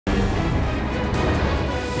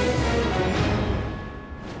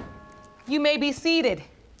You may be seated.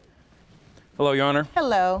 Hello, Your Honor.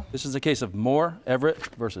 Hello. This is a case of Moore, Everett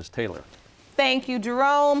versus Taylor. Thank you,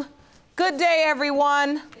 Jerome. Good day,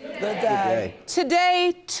 everyone. Good day.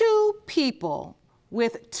 Today, two people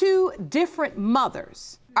with two different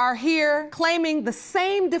mothers are here claiming the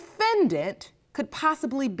same defendant could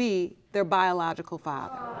possibly be their biological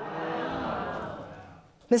father.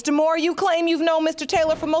 Mr. Moore, you claim you've known Mr.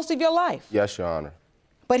 Taylor for most of your life. Yes, Your Honor.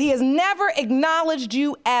 But he has never acknowledged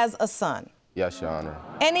you as a son. Yes, Your Honor.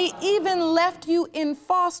 And he even left you in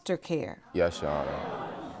foster care. Yes, Your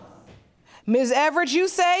Honor. Ms. Everett, you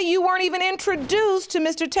say you weren't even introduced to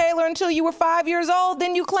Mr. Taylor until you were 5 years old.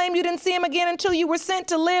 Then you claim you didn't see him again until you were sent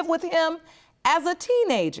to live with him as a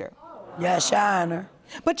teenager. Yes, Your Honor.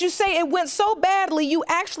 But you say it went so badly, you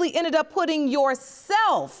actually ended up putting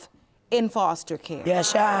yourself in foster care.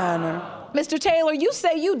 Yes, Your Honor. Mr. Taylor, you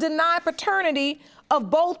say you deny paternity of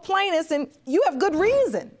both plaintiffs, and you have good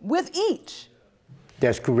reason with each.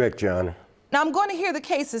 That's correct, Your Honor. Now, I'm going to hear the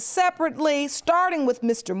cases separately, starting with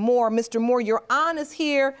Mr. Moore. Mr. Moore, your aunt is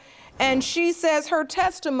here, and she says her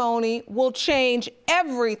testimony will change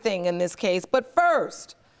everything in this case. But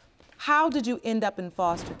first, how did you end up in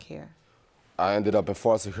foster care? I ended up in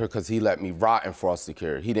foster care because he let me rot in foster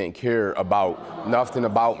care. He didn't care about nothing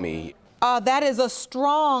about me. That is a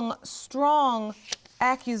strong, strong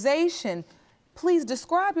accusation. Please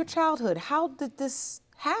describe your childhood. How did this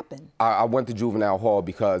happen? I went to juvenile hall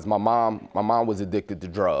because my mom was addicted to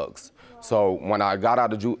drugs. So when I got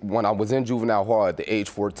out of when I was in juvenile hall at the age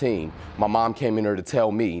 14, my mom came in there to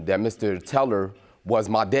tell me that Mr. Taylor was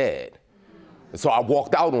my dad. So I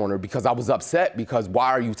walked out on her because I was upset because why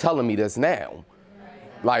are you telling me this now?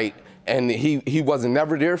 Like, and he wasn't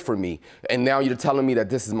never there for me. And now you're telling me that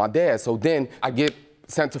this is my dad. So then I get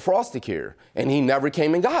sent to foster care and he never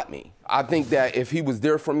came and got me. I think that if he was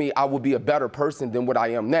there for me, I would be a better person than what I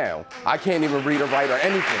am now. I can't even read or write or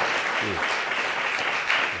anything.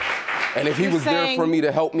 And if he was there for me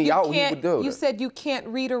to help me out, he would do it. You said you can't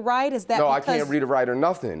read or write? Is that No, I can't read or write or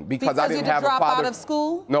nothing. Because I didn't have a father. Because you dropped out of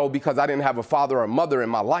school? No, because I didn't have a father or mother in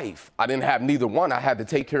my life. I didn't have neither one. I had to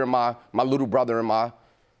take care of my little brother and my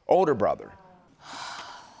older brother.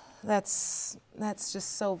 That's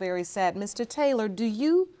just so very sad. Mr. Taylor, do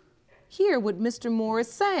you hear what Mr. Moore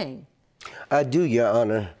is saying? I do, Your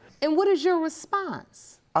Honor. And what is your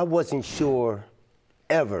response? I wasn't sure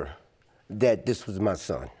ever that this was my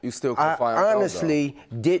son. You still can find out, I honestly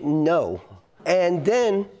didn't know. And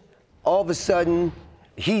then, all of a sudden,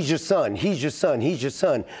 he's your son, he's your son, he's your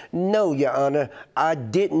son. No, Your Honor, I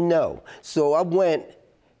didn't know. So I went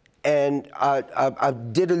and I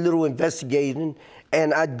did a little investigating,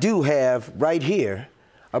 and I do have right here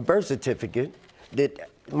a birth certificate that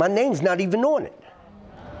my name's not even on it.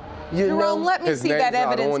 Jerome, let me see that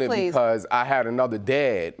evidence, please. His name's not on it because I had another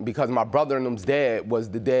dad, because my brother and them's dad was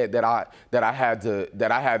the dad that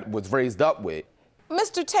I was raised up with.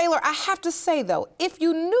 Mr. Taylor, I have to say though, if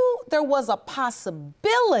you knew there was a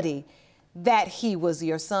possibility that he was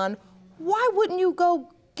your son, why wouldn't you go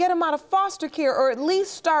get him out of foster care or at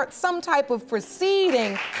least start some type of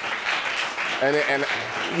proceeding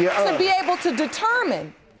to be able to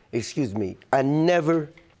determine? Excuse me, I never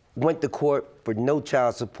went to court for no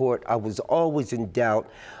child support. I was always in doubt.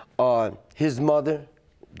 His mother,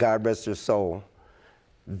 God rest her soul,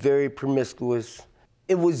 very promiscuous.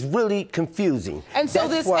 It was really confusing. And so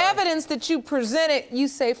this evidence that you presented, you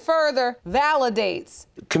say further, validates.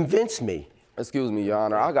 Convinced me. Excuse me, Your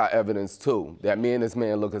Honor, I got evidence too, that me and this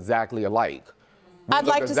man look exactly alike. I'd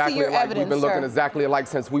like to see your evidence, We've been looking exactly alike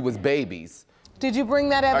since we was babies. Did you bring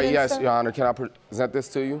that evidence, Yes, sir? Your Honor, can I present this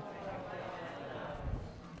to you?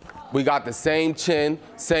 We got the same chin,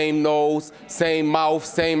 same nose, same mouth,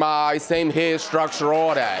 same eyes, same head structure,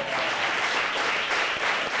 all that.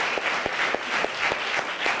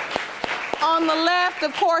 On the left,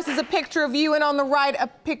 of course, is a picture of you, and on the right, a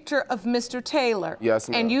picture of Mr. Taylor. Yes,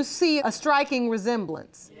 ma'am. And you see a striking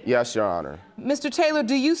resemblance. Yes, Your Honor. Mr. Taylor,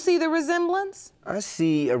 do you see the resemblance? I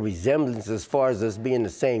see a resemblance as far as us being the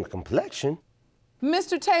same complexion.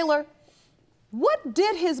 Mr. Taylor, what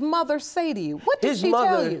did his mother say to you? What did she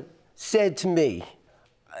tell you? His mother said to me,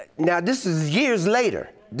 now this is years later.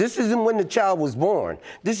 This isn't when the child was born.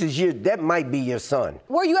 This is that might be your son.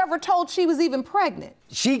 Were you ever told she was even pregnant?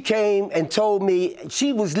 She came and told me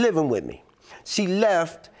she was living with me. She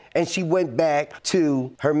left and she went back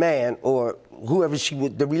to her man or whoever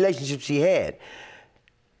the relationship she had.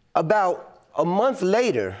 About a month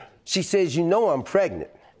later, she says, you know I'm pregnant.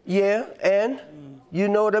 Yeah, and? You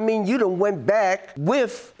know what I mean? You done went back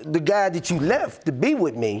with the guy that you left to be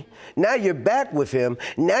with me. Now you're back with him.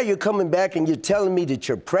 Now you're coming back and you're telling me that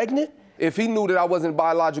you're pregnant? if he knew that I wasn't a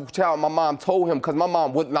biological child, my mom told him, because my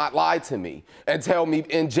mom would not lie to me and tell me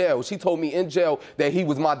in jail. She told me in jail that he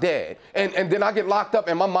was my dad. And then I get locked up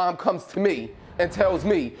and my mom comes to me and tells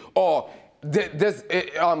me, oh,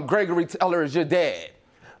 Gregory Teller is your dad.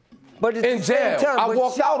 But at in the same jail, time, I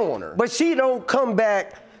walked out on her. But she don't come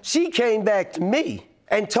back. She came back to me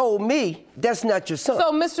and told me that's not your son.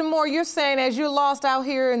 So, Mr. Moore, you're saying as you're lost out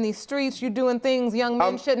here in these streets, you're doing things young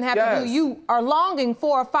men shouldn't have to do. You are longing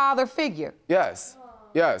for a father figure. Yes,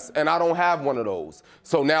 yes, and I don't have one of those.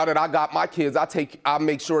 So now that I got my kids, I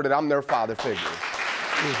make sure that I'm their father figure.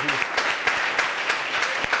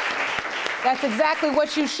 That's exactly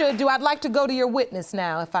what you should do. I'd like to go to your witness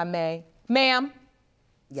now, if I may. Ma'am,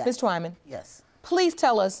 Yes. Ms. Twyman. Yes. Please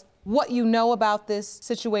tell us what you know about this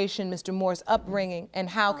situation, Mr. Moore's upbringing, and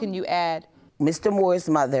how can you add? Mr. Moore's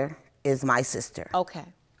mother is my sister. Okay.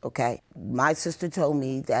 Okay. My sister told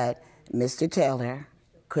me that Mr. Taylor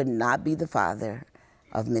could not be the father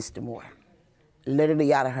of Mr. Moore.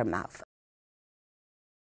 Literally out of her mouth.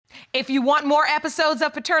 If you want more episodes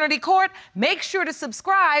of Paternity Court, make sure to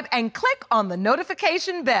subscribe and click on the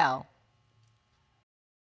notification bell.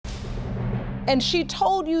 And she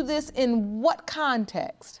told you this in what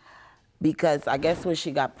context? Because I guess when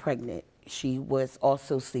she got pregnant, she was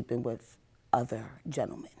also sleeping with other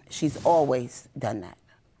gentlemen. She's always done that.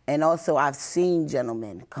 And also I've seen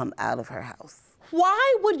gentlemen come out of her house.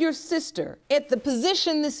 Why would your sister, at the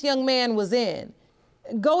position this young man was in,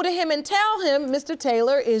 go to him and tell him Mr.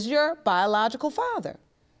 Taylor is your biological father?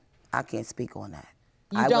 I can't speak on that.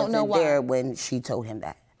 You don't know why? I wasn't there when she told him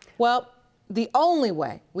that. Well, the only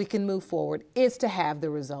way we can move forward is to have the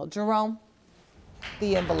result. Jerome,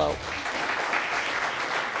 the envelope.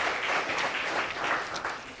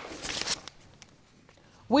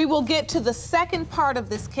 We will get to the second part of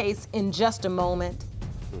this case in just a moment.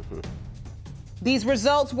 These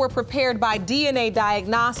results were prepared by DNA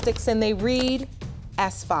Diagnostics and they read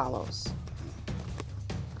as follows.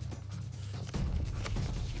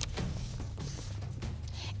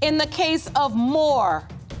 In the case of Moore,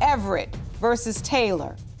 Everett versus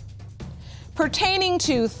Taylor, pertaining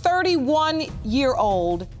to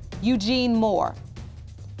 31-year-old Eugene Moore,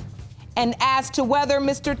 and as to whether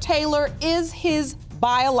Mr. Taylor is his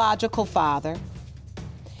biological father,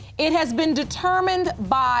 it has been determined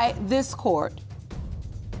by this court.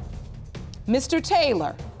 Mr.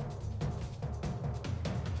 Taylor,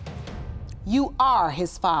 you are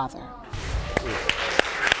his father.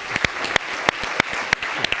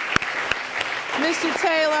 Mr.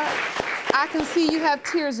 Taylor, I can see you have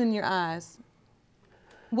tears in your eyes.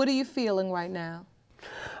 What are you feeling right now?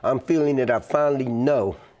 I'm feeling that I finally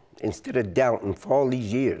know instead of doubting for all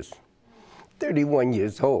these years. 31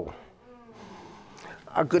 years old.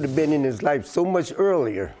 I could have been in his life so much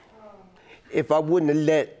earlier if I wouldn't have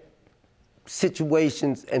let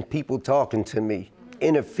situations and people talking to me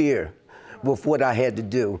interfere with what I had to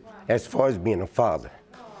do as far as being a father.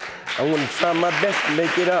 I want to try my best to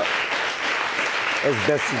make it up as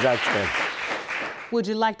best as I can. Would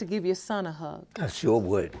you like to give your son a hug? I sure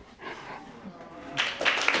would.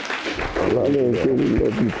 I love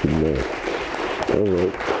you too much. All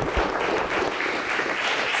right.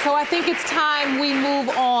 So I think it's time we move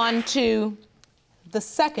on to the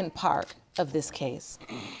second part of this case.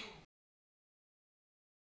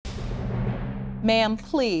 Ma'am,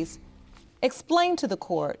 please explain to the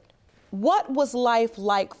court, what was life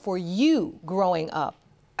like for you growing up?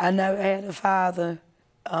 I never had a father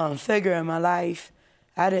figure in my life.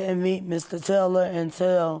 I didn't meet Mr. Taylor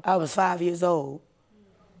until I was 5 years old.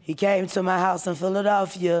 He came to my house in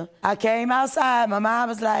Philadelphia. I came outside, my mom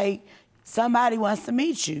was like, somebody wants to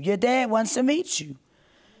meet you. Your dad wants to meet you.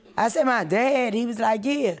 I said, my dad? He was like,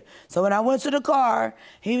 yeah. So when I went to the car,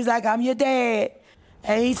 he was like, I'm your dad.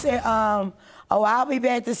 And he said, oh, I'll be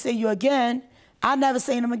back to see you again. I never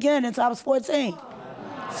seen him again until I was 14.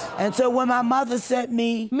 Until when my mother sent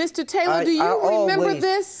me. Mr. Taylor, do you remember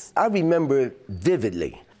this? I remember it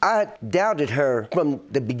vividly. I doubted her from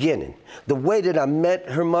the beginning. The way that I met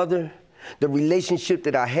her mother, the relationship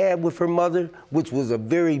that I had with her mother, which was a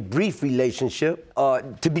very brief relationship.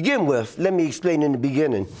 To begin with, let me explain in the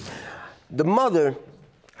beginning.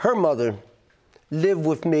 Her mother, lived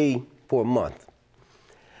with me for a month.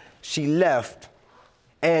 She left,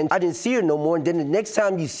 and I didn't see her no more. And then the next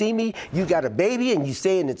time you see me, you got a baby and you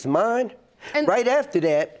saying it's mine. And right after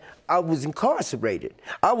that, I was incarcerated.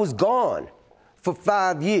 I was gone for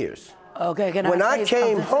 5 years. Okay, can I When I say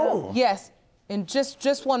came something? home. Yes, And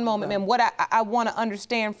just one moment, ma'am. What I want to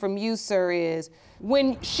understand from you, sir, is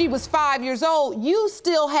when she was 5 years old, you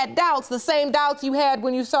still had doubts, the same doubts you had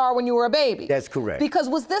when you saw her when you were a baby. That's correct. Because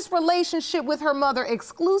was this relationship with her mother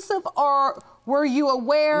exclusive, or were you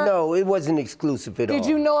aware? No, it wasn't exclusive at all. Did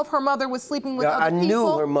you know if her mother was sleeping with other people? I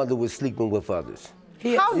knew her mother was sleeping with others.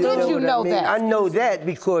 How did you know that? I know that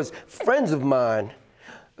because friends of mine,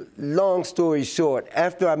 long story short,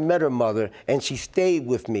 after I met her mother and she stayed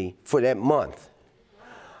with me for that month,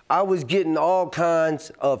 I was getting all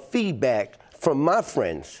kinds of feedback from my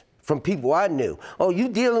friends, from people I knew. Oh, you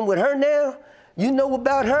dealing with her now? You know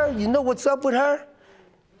about her? You know what's up with her?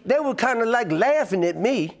 They were kind of like laughing at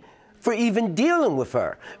me for even dealing with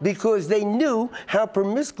her because they knew how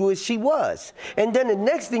promiscuous she was. And then the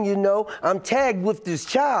next thing you know, I'm tagged with this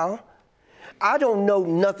child. I don't know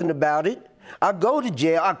nothing about it. I go to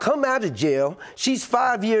jail, I come out of jail, she's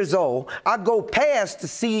 5 years old. I go past to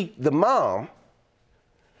see the mom.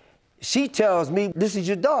 She tells me, this is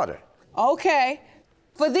your daughter. Okay.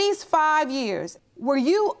 For these 5 years, were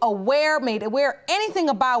you made aware anything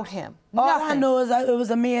about him? All Nothing. I know is it was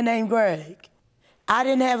a man named Greg. I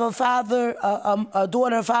didn't have a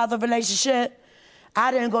daughter-father relationship.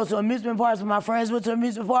 I didn't go to amusement parks when my friends went to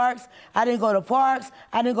amusement parks. I didn't go to parks.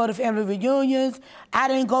 I didn't go to family reunions. I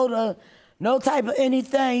didn't go to no type of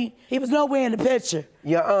anything. He was nowhere in the picture.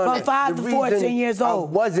 Your Honor, from 5 to 14 years old.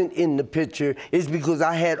 I wasn't in the picture is because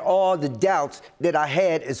I had all the doubts that I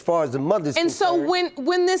had as far as the mother's And concerned. so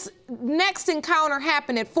when this next encounter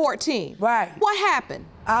happened at 14, right? What happened?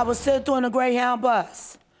 I was sitting on a Greyhound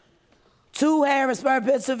bus to Harrisburg,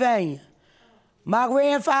 Pennsylvania. My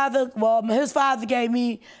grandfather, his father gave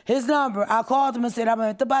me his number. I called him and said, I'm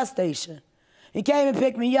at the bus station. He came and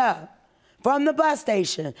picked me up from the bus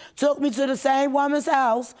station, took me to the same woman's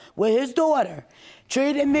house with his daughter,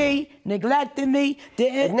 treated me, neglected me,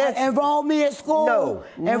 didn't enroll me at school,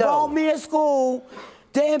 enrolled me at school,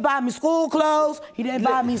 didn't buy me school clothes, he didn't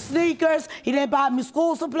buy me sneakers, he didn't buy me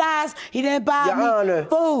school supplies, he didn't buy me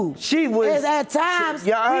food. She was, at times,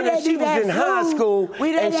 Your Honor, she was in high school,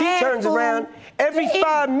 and she turns around, every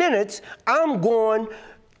 5 minutes,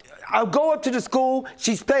 I'll go up to the school,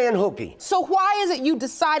 she's playing hooky. So why is it you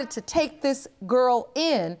decided to take this girl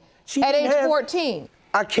in at age 14?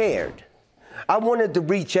 I cared. I wanted to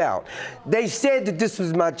reach out. They said that this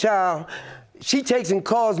was my child. She takes and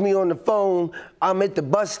calls me on the phone. I'm at the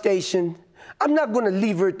bus station. I'm not going to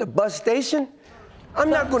leave her at the bus station. I'm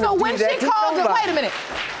not going to do that. So when she called to, wait a minute.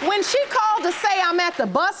 When she called to say I'm at the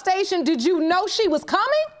bus station, did you know she was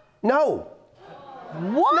coming? No.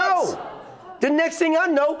 What? No. The next thing I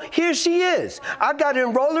know, here she is. I got to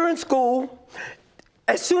enroll her in school.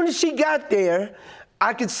 As soon as she got there,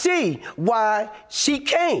 I could see why she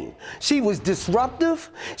came. She was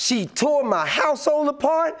disruptive. She tore my household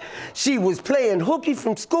apart. She was playing hooky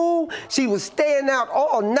from school. She was staying out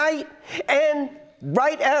all night. And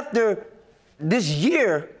right after this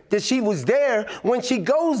year that she was there, when she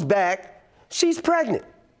goes back, she's pregnant.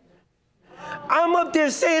 I'm up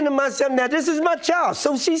there saying to myself, now this is my child,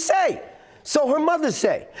 so she say. So her mother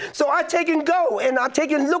say. So I take and go, and I take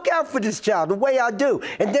and look out for this child the way I do.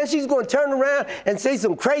 And then she's going to turn around and say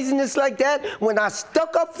some craziness like that when I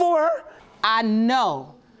stuck up for her? I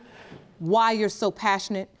know why you're so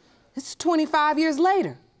passionate. It's 25 years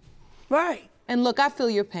later. Right. And look, I feel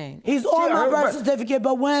your pain. He's on my birth certificate,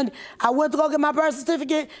 but when I went to go get my birth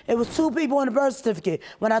certificate, it was 2 people on the birth certificate.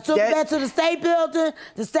 When I took it back to the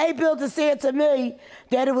state building said to me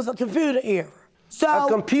that it was a computer error. So, a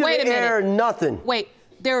computer error, nothing. Wait,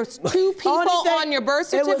 there's 2 people on your birth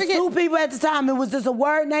certificate? It was 2 people at the time. It was just a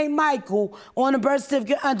word named Michael on the birth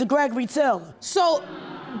certificate under Gregory Taylor. So,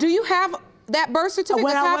 do you have that birth certificate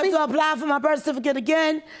When I copy? went to apply for my birth certificate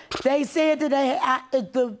again, they said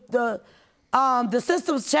that the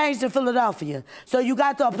system's changed in Philadelphia. So you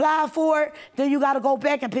got to apply for it, then you got to go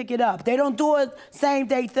back and pick it up. They don't do it same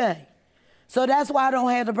day thing. So that's why I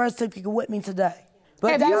don't have the birth certificate with me today.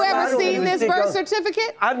 Have you ever seen this birth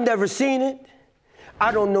certificate? I've never seen it.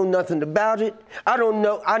 I don't know nothing about it. I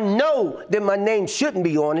know that my name shouldn't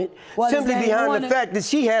be on it, simply behind the fact that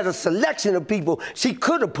she had a selection of people she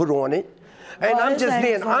could have put on it. And I'm just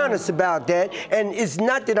being honest about that. And it's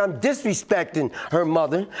not that I'm disrespecting her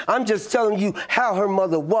mother. I'm just telling you how her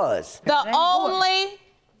mother was. The only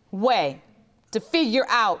way to figure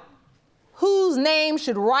out whose name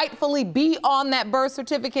should rightfully be on that birth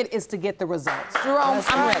certificate is to get the results. Jerome,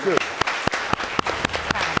 I'm ready.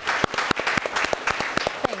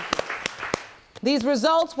 Thank you. These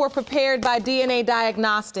results were prepared by DNA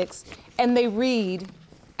Diagnostics, and they read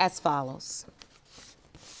as follows.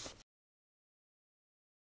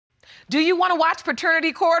 Do you want to watch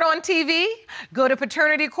Paternity Court on TV? Go to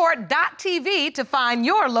paternitycourt.tv to find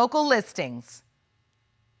your local listings.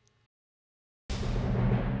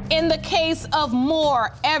 In the case of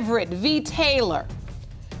Moore, Everett v. Taylor,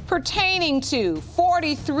 pertaining to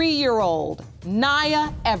 43-year-old Naya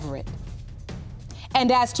Everett,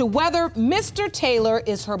 and as to whether Mr. Taylor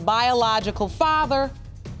is her biological father,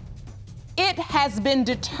 it has been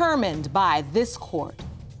determined by this court.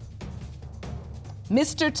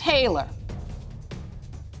 Mr. Taylor,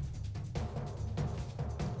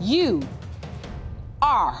 you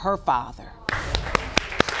are her father.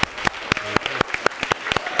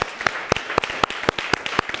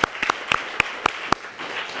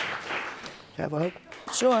 Have a hope?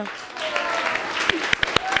 Sure.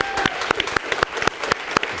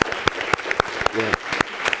 Yeah.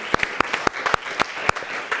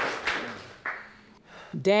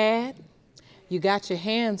 Dad, you got your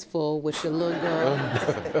hands full with your little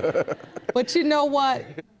girl. But you know what?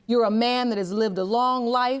 You're a man that has lived a long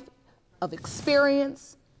life of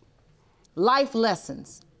experience, life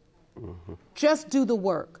lessons. Just do the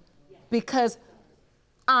work, because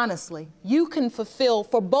honestly, you can fulfill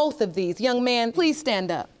for both of these. Young man, please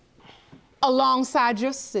stand up. Alongside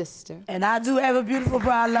your sister. And I do have a beautiful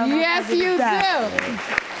bride. Yes, you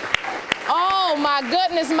do. Oh my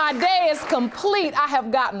goodness, my day is complete. I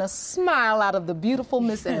have gotten a smile out of the beautiful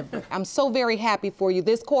Miss Everett. I'm so very happy for you.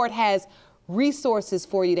 This court has resources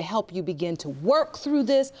for you to help you begin to work through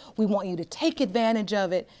this. We want you to take advantage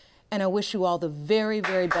of it. And I wish you all the very,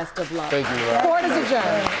 very best of luck. Thank you, Rob. Court is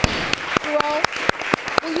adjourned. Ro,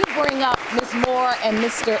 will you bring up Miss Moore and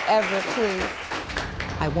Mr. Everett, please?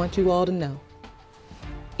 I want you all to know,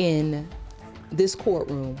 in this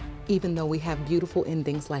courtroom, even though we have beautiful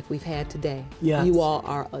endings like we've had today, Yes. you all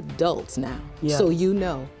are adults now. Yes. So you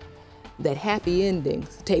know that happy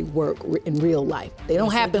endings take work in real life. They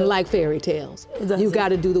don't happen like fairy tales. You got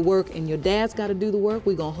to do the work, and your dad's got to do the work.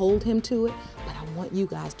 We're going to hold him to it, but I want you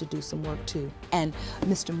guys to do some work too. And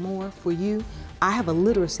Mr. Moore, for you, I have a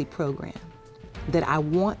literacy program that I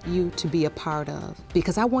want you to be a part of,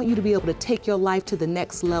 because I want you to be able to take your life to the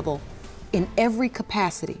next level in every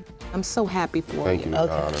capacity. I'm so happy for you. Thank you, Your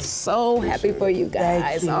Honor. So happy for you guys.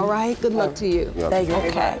 Thank you. All right, good luck to you. Yeah. Thank you very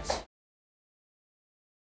Okay. much.